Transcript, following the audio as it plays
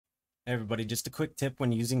Hey everybody, just a quick tip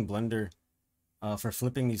when using Blender for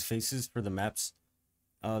flipping these faces for the maps,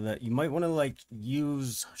 that you might want to like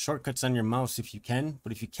use shortcuts on your mouse if you can,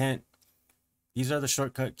 but if you can't, these are the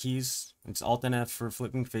shortcut keys. It's Alt and F for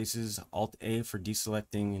flipping faces, Alt A for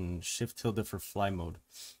deselecting, and Shift tilde for fly mode.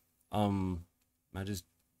 I just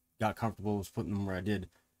got comfortable with putting them where I did.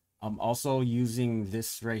 I'm also using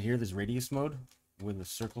this right here, this radius mode with the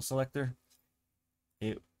circle selector.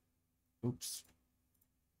 Oops.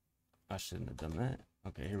 I shouldn't have done that.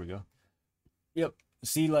 Okay, here we go. Yep.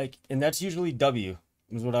 See, like, and that's usually W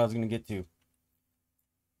is what I was going to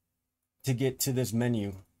get to this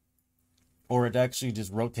menu. Or it actually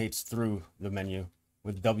just rotates through the menu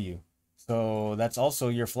with W. So that's also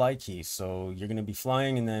your fly key. So you're going to be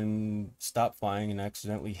flying and then stop flying and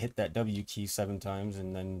accidentally hit that W key 7 times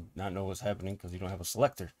and then not know what's happening because you don't have a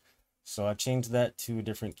selector. So I changed that to a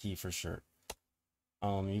different key for sure.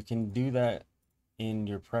 You can do that in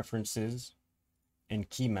your preferences and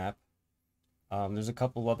key map. There's a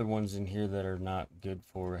couple other ones in here that are not good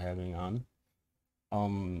for having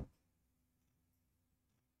on.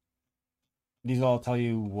 These all tell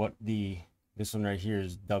you what this one right here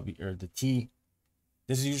is W, or the T.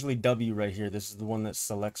 This is usually W right here. This is the one that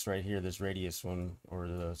selects right here, this radius one, or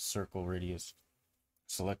the circle radius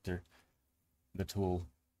selector, the tool.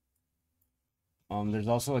 There's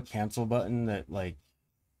also a cancel button that, like,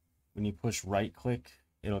 when you push right click,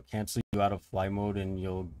 it'll cancel you out of fly mode and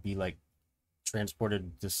you'll be like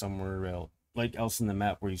transported to somewhere else, like else in the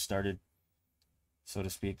map where you started, so to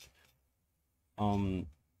speak.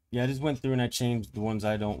 Yeah, I just went through and I changed the ones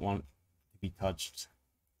I don't want to be touched,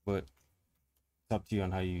 but it's up to you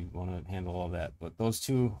on how you want to handle all that. But those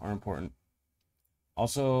two are important.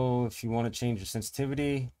 Also, if you want to change your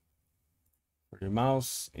sensitivity for your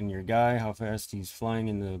mouse and your guy, how fast he's flying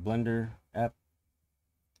in the Blender app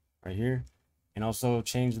right here, and also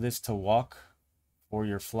change this to walk for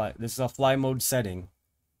your fly. This is a fly mode setting,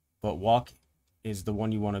 but walk is the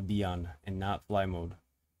one you want to be on and not fly mode,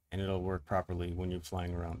 and it'll work properly when you're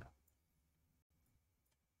flying around.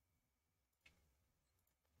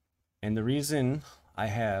 And the reason I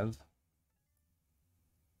have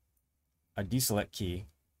a deselect key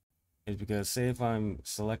is because, say if I'm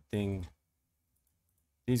selecting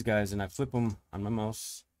these guys and I flip them on my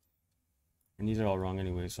mouse, and these are all wrong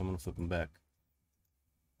anyway, so I'm going to flip them back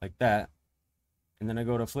like that, and then I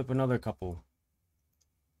go to flip another couple,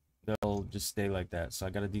 they'll just stay like that. So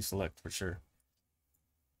I got to deselect for sure.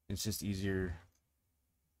 It's just easier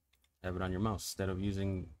to have it on your mouse instead of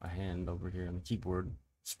using a hand over here on the keyboard,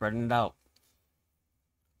 spreading it out.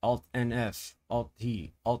 Alt N F, Alt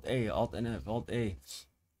T, Alt A, Alt N F, Alt A.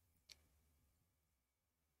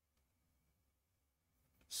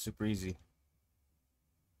 Super easy.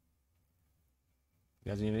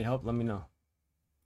 You guys need any help? Let me know.